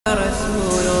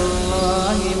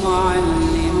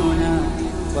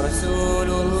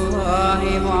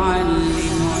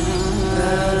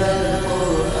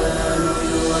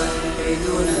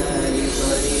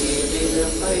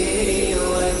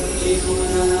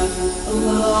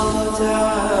الله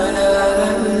تعالى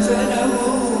أنزله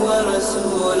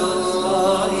ورسول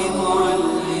الله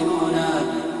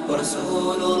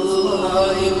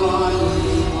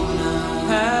معلمنا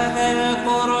هذا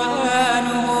القرآن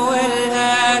هو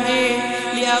الهادي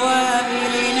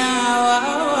لأوائلنا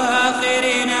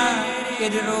وأواخرنا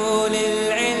يدعو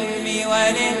للعلم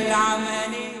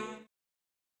وللعمل.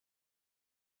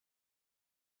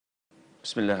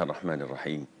 بسم الله الرحمن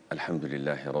الرحيم. الحمد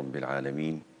لله رب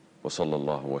العالمين، وصلى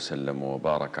الله وسلم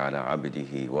وبارك على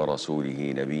عبده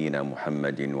ورسوله نبينا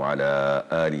محمد وعلى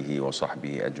آله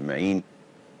وصحبه أجمعين.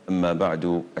 أما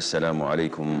بعد، السلام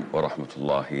عليكم ورحمة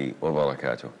الله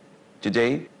وبركاته.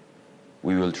 Today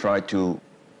we will try to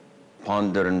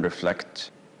ponder and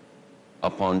reflect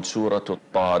upon Surah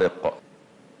Al-Tariq,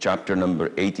 chapter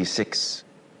number 86,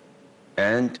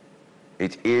 and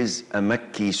it is a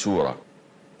Makki surah,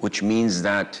 which means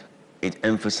that it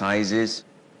emphasizes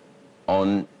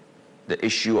on the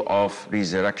issue of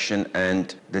resurrection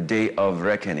and the day of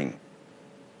reckoning.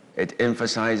 It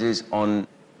emphasizes on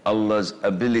Allah's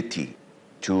ability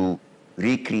to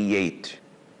recreate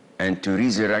and to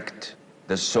resurrect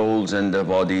the souls and the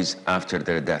bodies after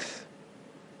their death.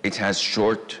 It has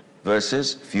short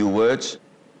verses, few words,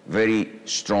 very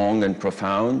strong and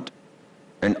profound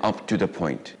and up to the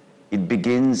point. It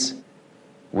begins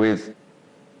with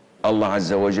Allah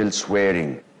Azza wa Jal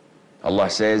swearing. Allah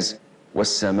says,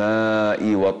 وَالسَّمَاءِ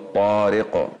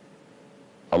وَالطَّارِقِ.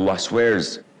 Allah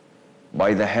swears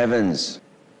by the heavens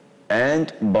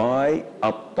and by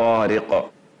At-Tariq,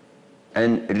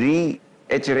 and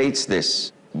reiterates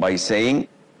this by saying,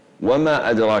 وَمَا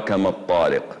أَدْرَاكَ مَا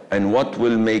الطَّارِقِ. And what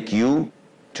will make you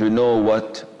to know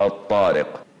what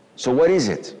At-Tariq? So what is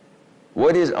it?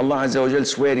 What is Allah Azza wa Jal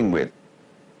swearing with?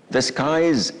 The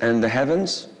skies and the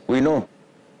heavens, we know.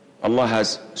 Allah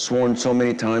has sworn so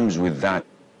many times with that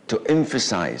to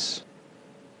emphasize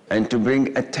and to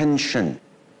bring attention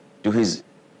to His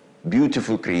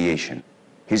beautiful creation,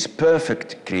 His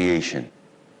perfect creation,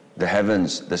 the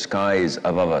heavens, the skies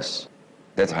above us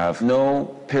that have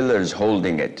no pillars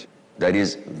holding it, that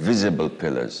is visible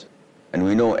pillars. And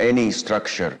we know any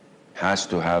structure has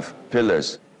to have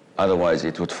pillars, otherwise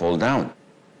it would fall down.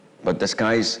 But the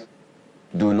skies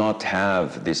do not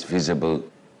have these visible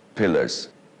pillars.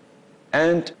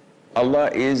 And Allah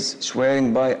is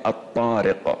swearing by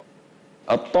At-Tariq.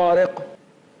 At-Tariq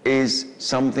is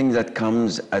something that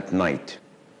comes at night,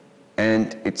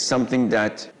 and it's something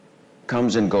that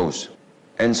comes and goes.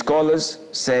 And scholars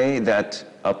say that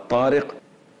At-Tariq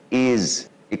is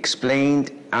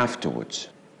explained afterwards.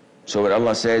 So when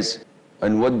Allah says,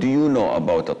 and what do you know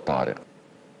about At-Tariq?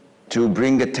 To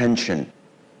bring attention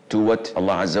to what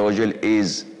Allah Azza wa Jal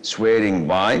is swearing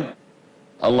by,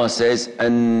 Allah says,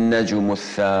 النجم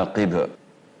الثاقب.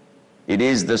 It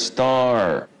is the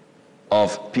star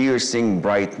of piercing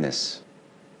brightness.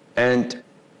 And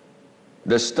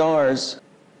the stars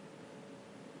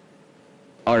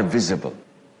are visible.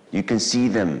 You can see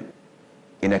them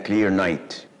in a clear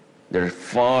night. They're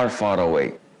far, far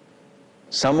away.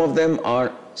 Some of them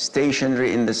are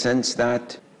stationary in the sense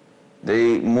that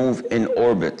they move in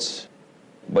orbits,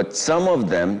 but some of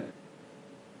them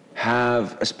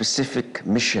have a specific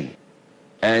mission.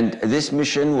 And this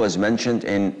mission was mentioned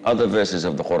in other verses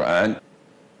of the Quran.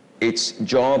 Its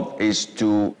job is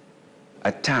to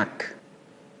attack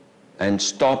and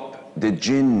stop the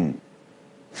jinn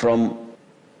from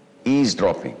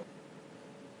eavesdropping.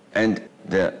 And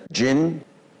the jinn,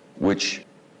 which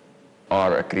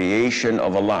are a creation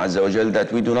of Allah Azza wa Jal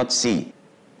that we do not see.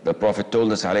 The Prophet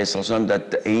told us ﷺ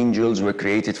that the angels were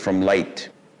created from light,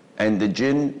 and the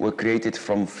jinn were created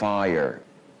from fire,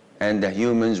 and the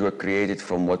humans were created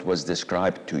from what was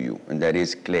described to you, and that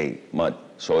is clay, mud,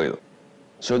 soil.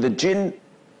 So the jinn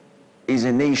is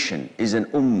a nation, is an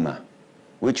ummah,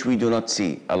 which we do not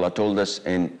see. Allah told us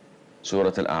in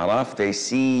Surah Al-A'raf, they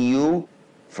see you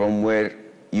from where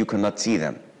you cannot see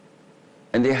them.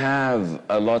 And they have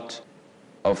a lot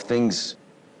of things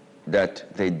that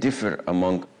they differ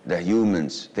among the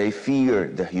humans. They fear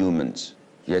the humans.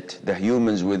 Yet the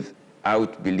humans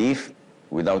without belief,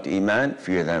 without iman,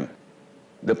 fear them.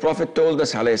 The Prophet told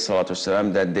us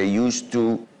ﷺ that they used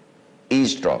to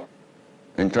eavesdrop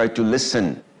and try to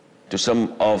listen to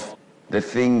some of the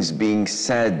things being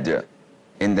said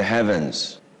in the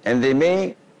heavens. And they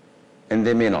may and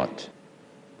they may not.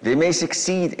 They may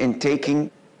succeed in taking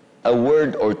a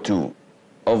word or two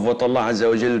of what Allah Azza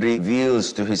wa Jal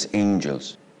reveals to His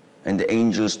angels. And the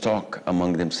angels talk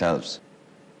among themselves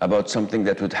about something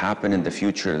that would happen in the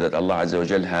future that Allah Azza wa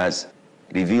Jal has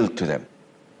revealed to them.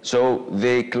 So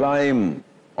they climb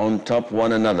on top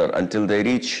one another until they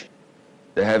reach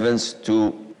the heavens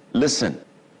to listen,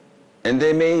 and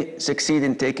they may succeed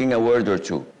in taking a word or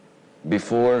two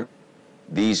before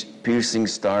these piercing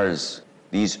stars,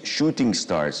 these shooting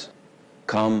stars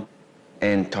come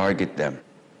and target them.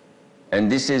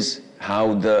 And this is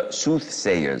how the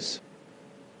soothsayers,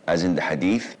 as in the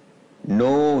hadith,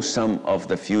 know some of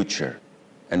the future.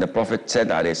 And the Prophet said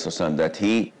ﷺ that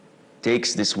he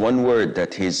takes this one word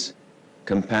that his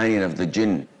companion of the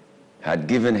jinn had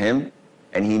given him,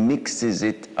 and he mixes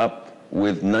it up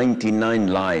with 99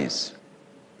 lies.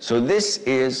 So this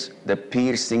is the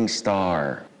piercing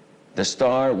star, the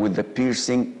star with the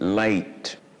piercing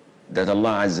light that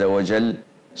Allah Azza wa Jal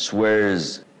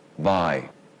swears by.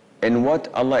 And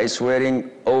what Allah is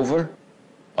swearing over?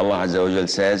 Allah Azza wa Jal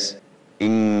says,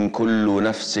 إِن كُلُّ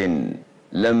نَفْسٍ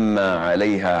لَمَّا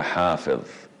عَلَيْهَا حَافِظ.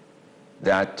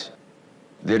 That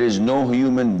there is no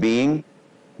human being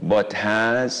but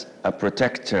has a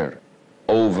protector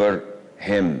over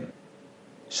him.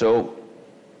 So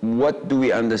what do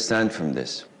we understand from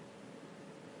this?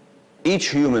 Each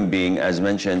human being, as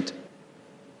mentioned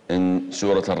in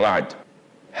Surah Al-Ra'd,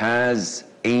 has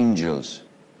angels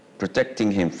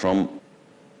protecting him from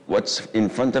what's in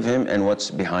front of him and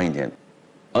what's behind him,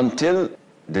 until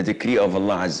the decree of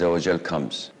Allah Azza wa Jal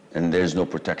comes, and there's no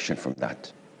protection from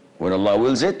that. When Allah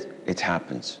wills it, it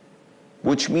happens.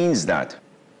 Which means that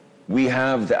we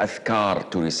have the adhkar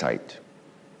to recite.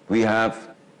 We have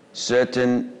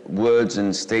certain words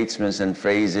and statements and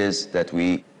phrases that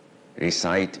we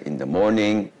recite in the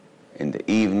morning, in the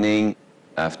evening,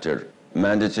 after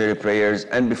mandatory prayers,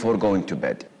 and before going to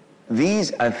bed.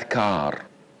 These adhkar,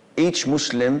 each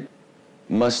Muslim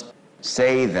must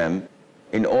say them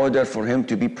in order for him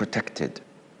to be protected.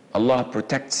 Allah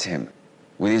protects him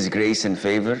with His grace and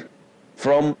favor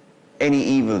from any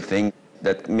evil thing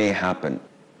that may happen,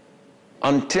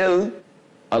 until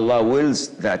Allah wills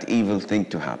that evil thing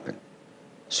to happen.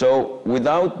 So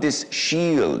without this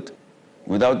shield,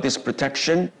 without this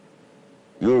protection,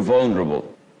 you're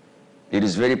vulnerable. It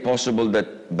is very possible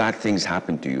that bad things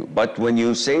happen to you. But when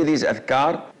you say these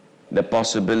adhkar, the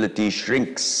possibility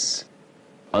shrinks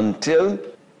until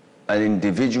an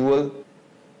individual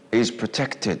is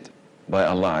protected by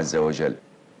Allah Azza wa Jal.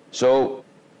 So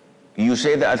you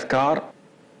say the adhkar,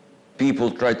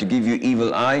 people try to give you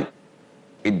evil eye,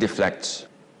 it deflects.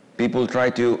 People try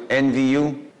to envy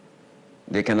you,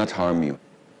 they cannot harm you.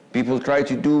 People try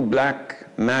to do black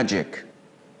magic,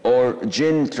 or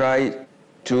jinn try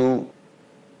to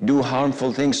do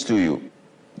harmful things to you,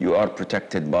 you are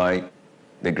protected by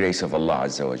the grace of Allah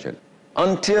Azza wa Jal,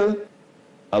 until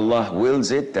Allah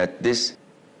wills it that this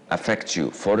affects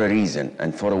you for a reason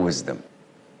and for a wisdom.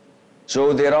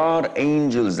 So there are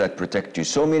angels that protect you.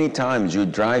 So many times you're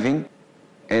driving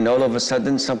and all of a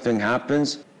sudden something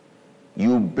happens,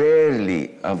 you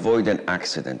barely avoid an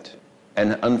accident.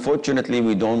 And unfortunately,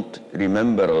 we don't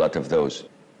remember a lot of those.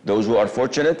 Those who are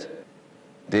fortunate,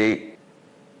 they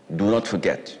do not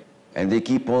forget. And they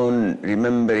keep on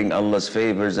remembering Allah's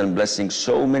favors and blessings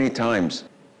so many times.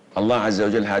 Allah Azza wa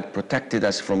Jal had protected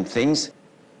us from things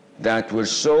that were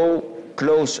so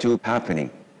close to happening.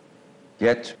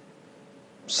 Yet,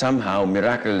 somehow,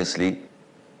 miraculously,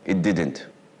 it didn't.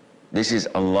 This is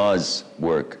Allah's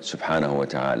work, subhanahu wa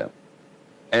ta'ala.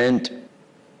 And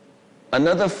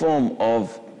another form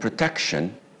of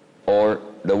protection, or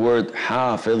the word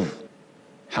hafiz.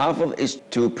 Hafiz is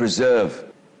to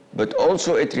preserve, but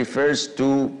also it refers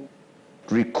to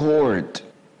record.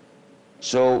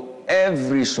 So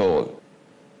every soul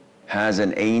has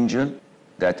an angel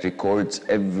that records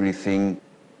everything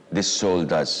this soul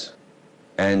does.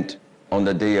 And on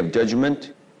the day of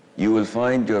judgment, you will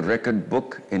find your record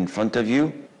book in front of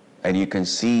you, and you can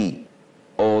see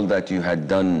all that you had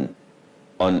done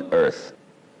on earth.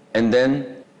 And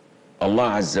then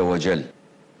Allah Azza wa Jal,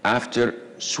 after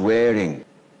swearing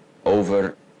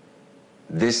over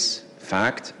this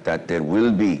fact that there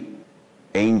will be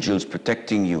angels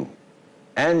protecting you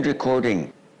and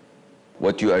recording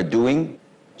what you are doing,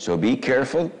 so be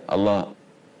careful. Allah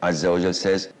Azza wa Jal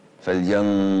says,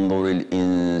 فَلْيَنْظُرِ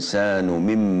الْإِنسَانُ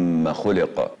مِمَّا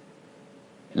خُلِقَ.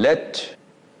 Let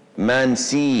man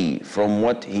see from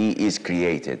what he is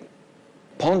created.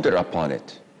 Ponder upon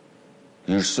it.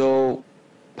 You're so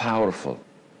powerful.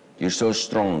 You're so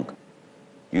strong.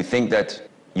 You think that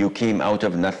you came out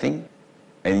of nothing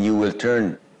and you will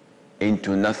turn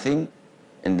into nothing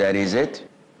and that is it?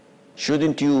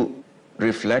 Shouldn't you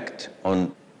reflect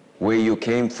on where you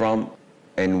came from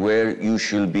and where you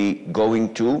should be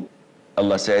going to?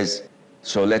 Allah says,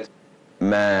 so let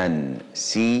man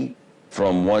see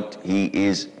from what he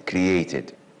is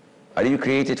created. Are you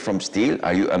created from steel?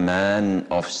 Are you a man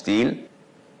of steel?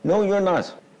 No, you're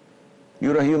not.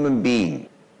 You're a human being.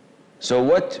 So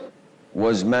what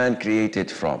was man created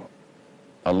from?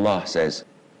 Allah says,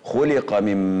 خُلِقَ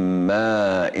مِن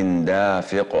مَّاءٍ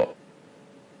دَافِقٍ.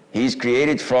 He's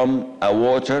created from a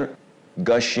water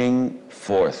gushing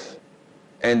forth.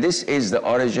 And this is the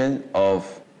origin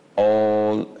of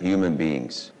all human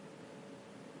beings.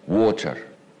 Water,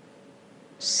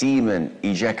 semen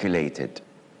ejaculated.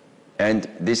 And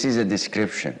this is a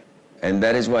description. And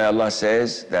that is why Allah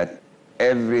says that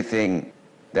everything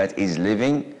that is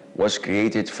living was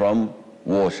created from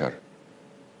water.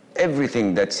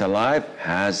 Everything that's alive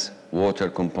has water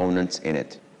components in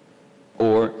it.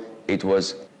 Or it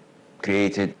was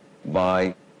created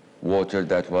by water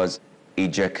that was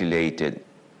ejaculated.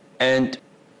 And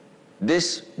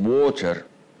this water,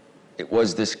 it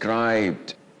was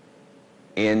described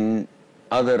in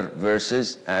other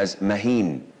verses as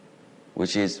mahin,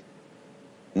 which is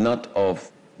not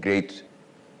of great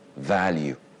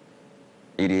value.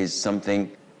 It is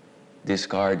something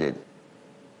discarded,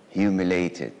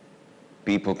 humiliated.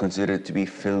 People consider it to be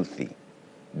filthy,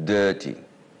 dirty.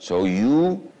 So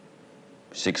you,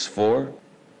 6'4",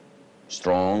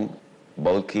 strong,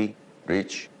 bulky,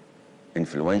 rich,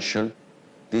 influential,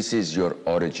 this is your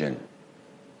origin.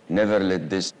 Never let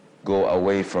this go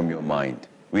away from your mind.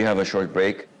 We have a short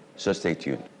break, so stay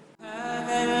tuned.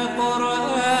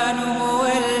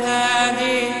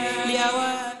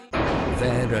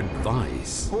 Their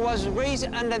advice, who was raised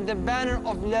under the banner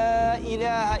of La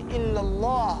ilaha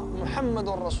illallah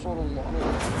Muhammadur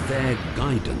Rasulullah. their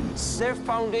guidance, Their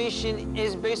foundation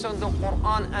is based on the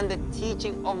Quran and the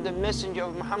teaching of the Messenger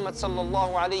of Muhammad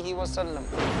sallallahu alaihi wasallam.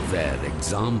 their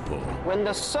example. When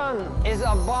the sun is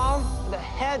above the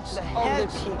heads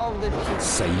of the people,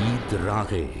 Sayyid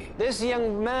Raghi, this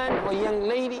young man or young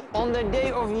lady, on the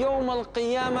day of Yawm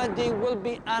al-Qiyamah, they will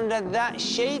be under that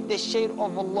shade, the shade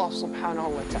of Allah subhanahu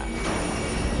wa ta'ala.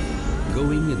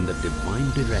 going in the divine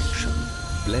direction,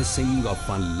 blessing of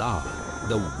Allah,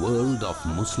 the world of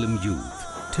Muslim youth.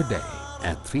 Today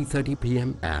at 3:30 p.m.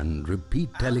 and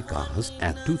repeat telecast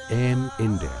at 2 a.m.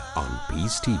 India on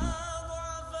Peace TV.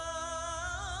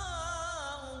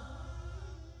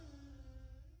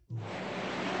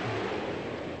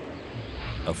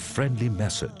 A friendly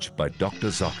message by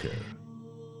Dr. Zakir.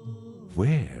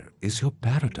 Where is your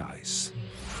paradise?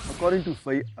 According to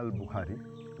Sahih al-Bukhari,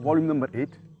 volume number 8,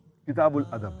 Itidaal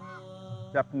adab,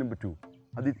 chapter number 2,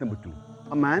 hadith number 2.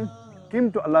 A man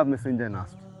came to Allah's Messenger and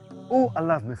asked, "O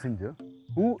Allah's Messenger,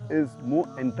 who is more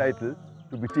entitled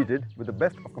to be treated with the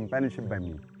best of companionship by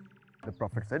me?" The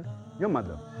Prophet said, "Your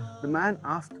mother." The man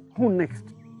asked, "Who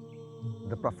next?"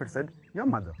 The Prophet said, "Your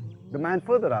mother." The man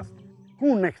further asked,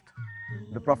 "Who next?"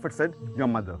 The Prophet said,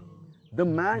 "Your mother." The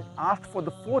man asked for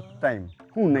the fourth time,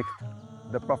 "Who next?"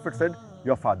 The Prophet said,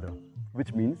 "Your father,"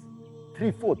 which means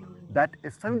 3/4, that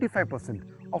is 75%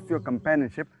 of your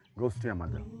companionship goes to your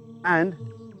mother. And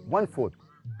 1/4,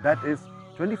 that is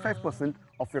 25%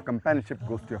 of your companionship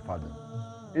goes to your father.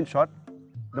 In short,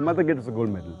 the mother gets the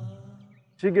gold medal,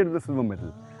 she gets the silver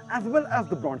medal, as well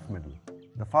as the bronze medal.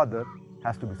 The father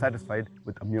has to be satisfied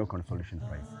with a mere consolation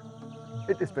prize.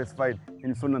 It is specified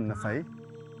in Sunan Nasai,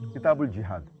 Kitabul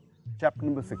Jihad, chapter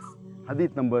number 6,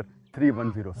 hadith number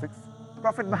 3106.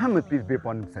 Prophet Muhammad, peace be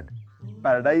upon him, said,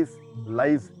 "Paradise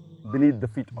lies beneath the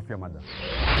feet of your mother."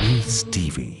 Peace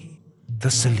TV,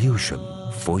 the solution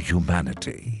for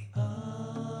humanity.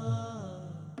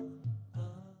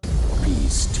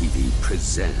 Peace TV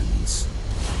presents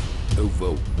over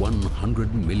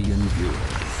 100 million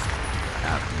viewers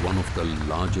at one of the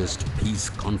largest peace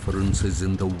conferences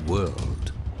in the world,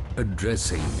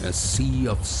 addressing a sea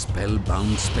of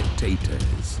spellbound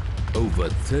spectators. Over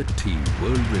 30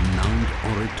 world-renowned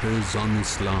orators on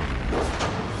Islam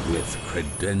with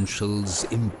credentials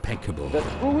impeccable. The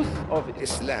truth of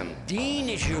Islam. Deen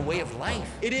is your way of life.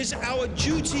 It is our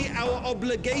duty, our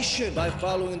obligation. By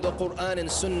following the Quran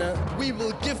and Sunnah, we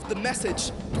will give the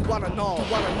message to one and all.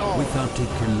 With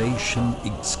articulation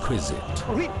exquisite.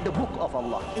 Read the book of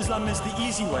Allah. Islam is the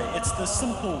easy way. It's the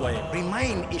simple way.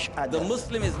 Remind each other. the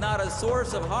Muslim is not a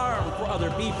source of harm for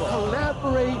other people.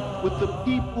 Collaborate with the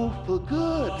people for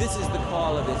good. This is the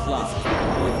call of Islam.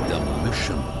 With the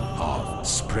mission of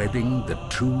spreading the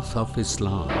truth of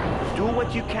Islam. Do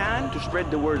what you can to spread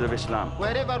the word of Islam.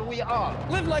 Wherever we are,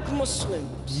 live like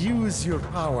Muslims. Use your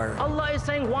power. Allah is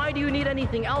saying, why do you need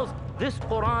anything else? This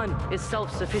Quran is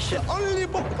self-sufficient. The only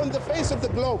book on the face of the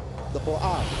globe, the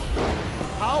Quran.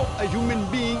 How a human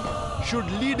being should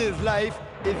lead his life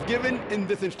is given in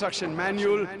this instruction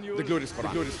manual, the glorious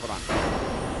Quran.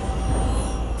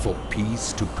 For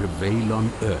peace to prevail on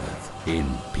earth in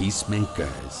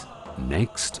Peacemakers.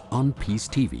 Next on Peace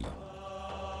TV.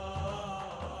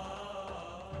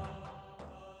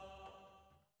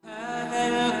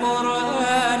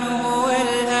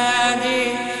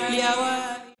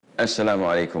 Assalamu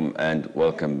alaikum and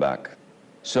welcome back.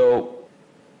 So,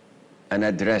 an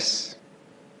address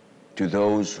to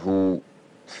those who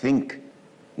think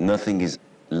nothing is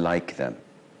like them.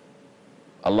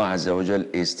 Allah Azza wa Jal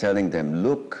is telling them,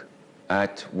 look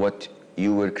at what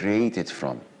you were created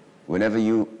from. Whenever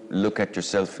you look at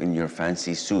yourself in your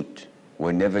fancy suit,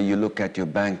 whenever you look at your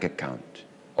bank account,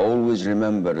 always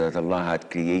remember that Allah had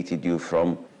created you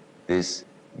from this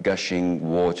gushing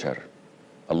water.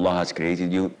 Allah has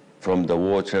created you from the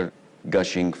water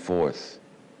gushing forth.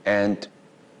 And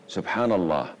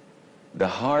subhanallah, the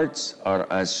hearts are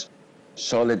as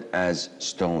solid as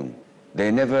stone.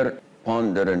 They never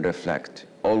ponder and reflect.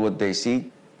 All what they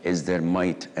see is their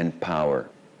might and power.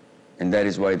 And that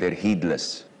is why they're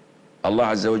heedless. Allah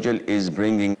Azza wa Jal is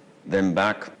bringing them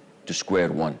back to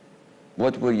square one.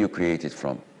 What were you created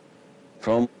from?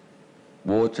 From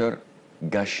water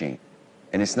gushing.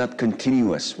 And it's not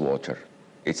continuous water.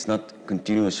 It's not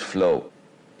continuous flow.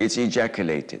 It's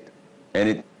ejaculated. And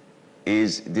it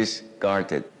is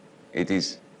discarded. It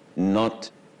is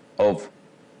not of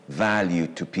value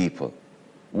to people.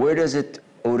 Where does it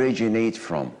originate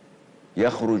from?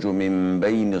 يَخْرُجُ مِن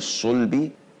بَيْنِ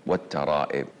الصُّلْبِ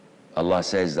وَالتَّرَائِبِ. Allah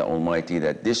says, the Almighty,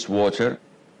 that this water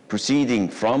proceeding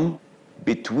from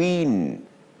between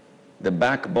the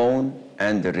backbone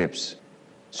and the ribs.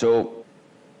 So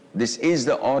this is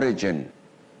the origin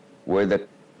where the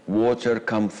water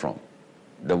comes from.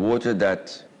 The water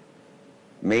that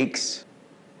makes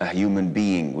a human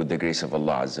being with the grace of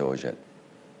Allah Azza wa Jal.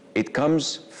 It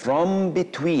comes from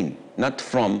between, not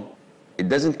from. It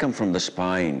doesn't come from the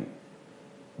spine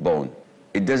bone.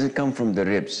 It doesn't come from the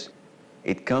ribs.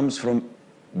 It comes from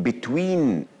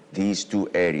between these two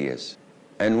areas.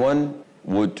 And one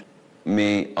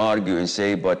may argue and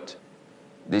say, but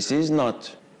this is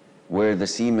not where the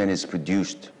semen is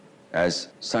produced, as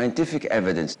scientific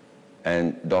evidence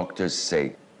and doctors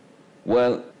say.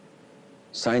 Well,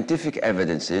 scientific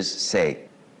evidences say,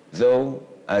 though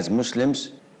as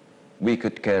Muslims, we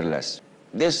could care less.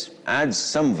 This adds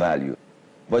some value,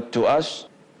 but to us,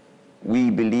 we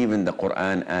believe in the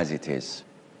Quran as it is.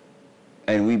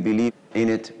 And we believe in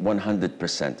it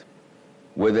 100%,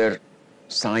 whether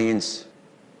science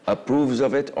approves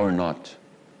of it or not.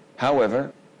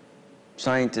 However,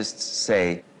 scientists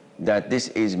say that this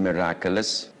is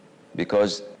miraculous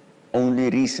because only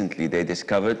recently they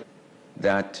discovered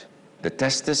that the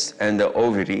testis and the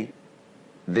ovary,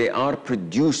 they are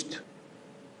produced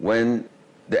when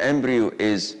the embryo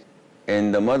is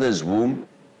in the mother's womb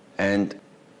and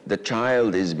the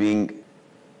child is being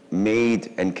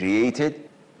made and created.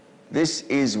 This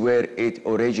is where it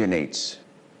originates.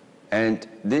 And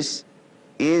this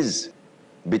is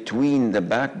between the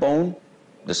backbone,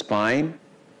 the spine,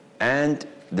 and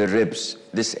the ribs,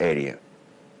 this area,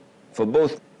 for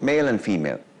both male and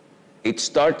female. It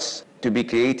starts to be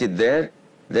created there,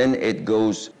 then it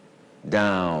goes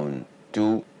down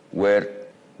to where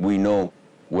we know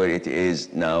where it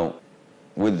is now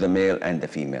with the male and the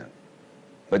female.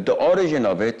 But the origin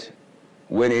of it,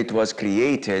 when it was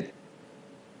created,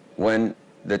 when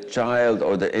the child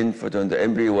or the infant or the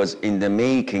embryo was in the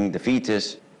making, the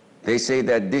fetus, they say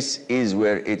that this is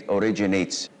where it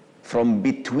originates, from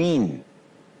between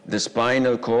the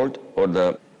spinal cord or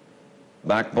the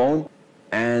backbone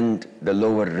and the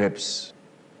lower ribs.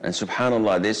 And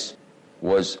subhanallah, this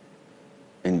was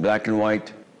in black and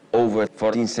white over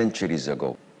 14 centuries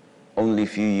ago. Only a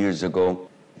few years ago,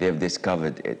 they have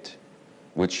discovered it,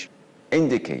 which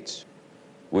indicates,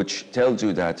 which tells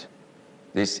you that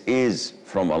this is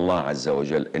from Allah Azza wa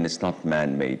Jal and it's not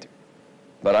man-made.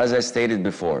 But as I stated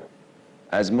before,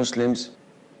 as Muslims,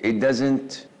 it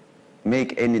doesn't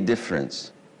make any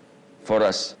difference for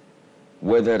us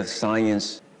whether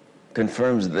science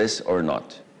confirms this or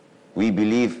not. We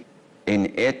believe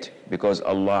in it because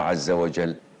Allah Azza wa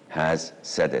Jal has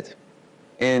said it.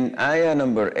 In ayah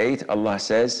number 8, Allah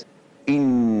says,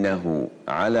 إِنَّهُ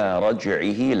عَلَى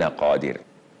رَجْعِهِ لَقَادِرٌ.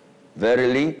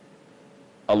 Verily,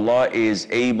 Allah is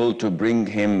able to bring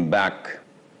him back.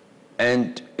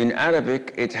 And in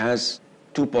Arabic, it has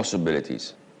two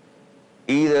possibilities.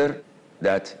 Either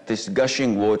that this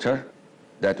gushing water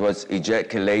that was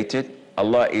ejaculated,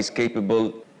 Allah is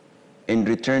capable in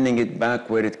returning it back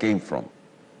where it came from.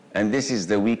 And this is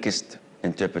the weakest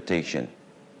interpretation.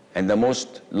 And the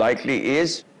most likely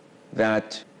is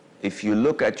that if you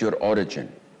look at your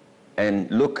origin and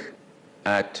look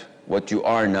at what you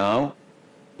are now,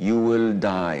 you will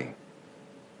die.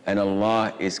 And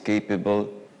Allah is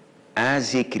capable,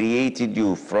 as He created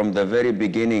you from the very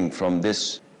beginning, from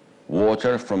this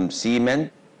water, from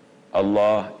semen,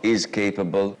 Allah is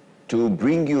capable to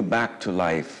bring you back to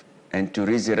life and to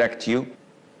resurrect you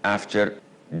after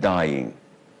dying.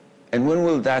 And when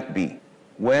will that be?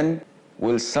 When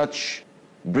will such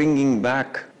bringing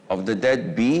back of the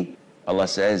dead be? Allah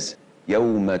says,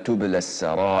 يَوْمَ تُبْلَ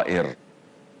السَّرَائِرِ.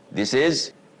 This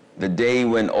is the day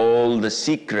when all the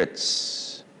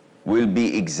secrets will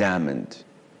be examined.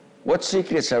 What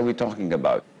secrets are we talking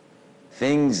about?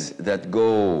 Things that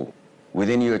go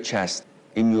within your chest,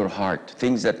 in your heart,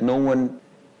 things that no one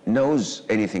knows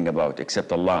anything about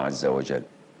except Allah Azza wa Jal.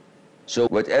 So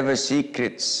whatever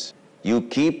secrets you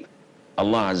keep,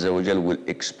 Allah Azza wa Jal will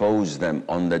expose them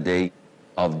on the day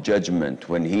of judgment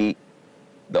when He,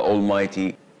 the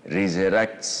Almighty,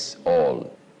 resurrects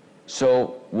all.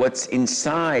 So what's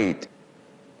inside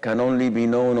can only be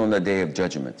known on the day of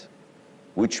judgment,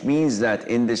 which means that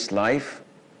in this life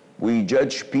we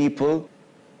judge people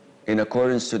in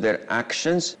accordance to their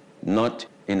actions, not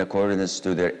in accordance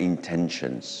to their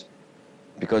intentions,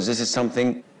 because this is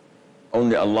something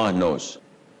only Allah knows.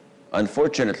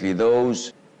 Unfortunately,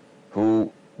 those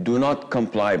who do not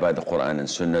comply by the Quran and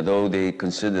Sunnah, though they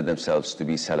consider themselves to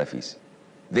be Salafis,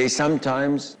 they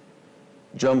sometimes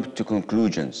jump to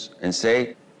conclusions and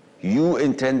say, you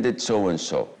intended so and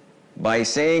so. By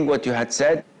saying what you had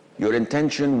said, your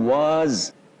intention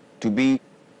was to be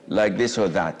like this or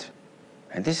that.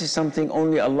 And this is something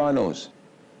only Allah knows.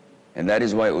 And that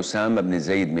is why Usama ibn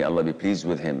Zayd, may Allah be pleased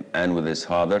with him and with his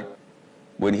father,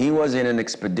 when he was in an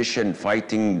expedition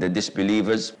fighting the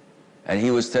disbelievers, and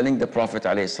he was telling the Prophet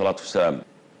ﷺ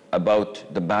about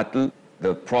the battle,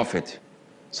 the Prophet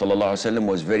ﷺ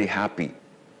was very happy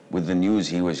with the news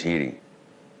he was hearing,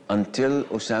 until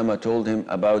Usama told him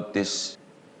about this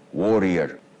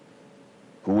warrior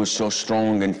who was so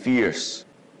strong and fierce.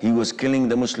 He was killing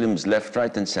the Muslims left,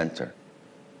 right, and center.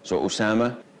 So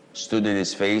Usama stood in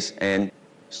his face and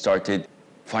started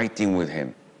fighting with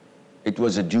him. It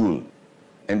was a duel,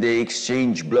 and they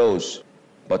exchanged blows,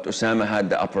 but Usama had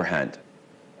the upper hand.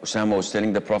 Usama was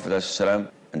telling the Prophet ﷺ,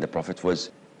 and the Prophet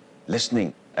was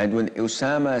listening. And when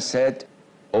Usama said,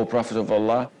 "O Prophet of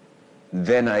Allah,"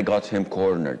 then I got him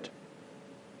cornered.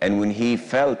 And when he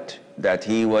felt that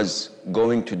he was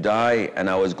going to die and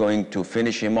I was going to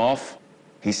finish him off,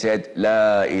 he said,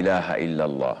 "La ilaha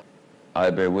illallah. I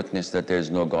bear witness that there is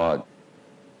no God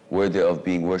worthy of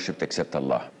being worshipped except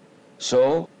Allah."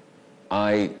 So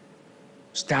I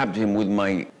stabbed him with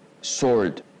my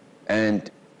sword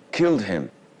and killed him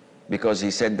because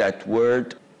he said that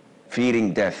word,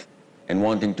 fearing death and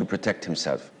wanting to protect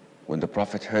himself. When the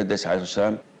Prophet heard this,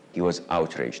 he was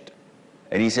outraged.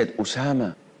 And he said,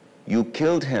 "Usama, you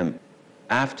killed him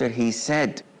after he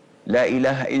said, La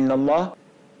ilaha illallah?"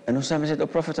 And Usama said, "O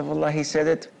Prophet of Allah, he said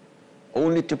it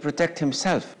only to protect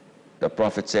himself." The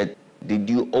Prophet said, "Did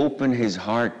you open his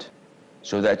heart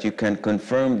so that you can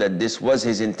confirm that this was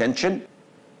his intention?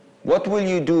 What will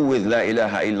you do with La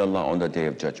ilaha illallah on the day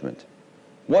of judgment?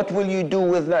 What will you do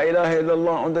with La ilaha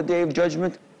illallah on the day of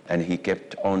judgment?" And he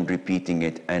kept on repeating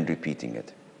it and repeating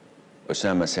it.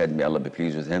 Usama said, may Allah be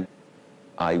pleased with him,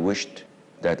 "I wished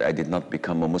that I did not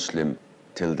become a Muslim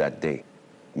till that day."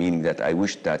 Meaning that I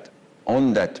wished that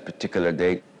on that particular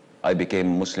day I became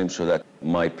a Muslim so that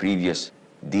my previous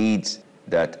deeds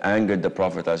that angered the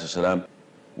Prophet ﷺ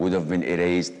would have been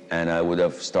erased and I would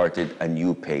have started a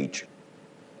new page.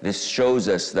 This shows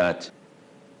us that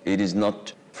it is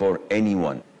not for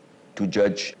anyone to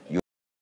judge your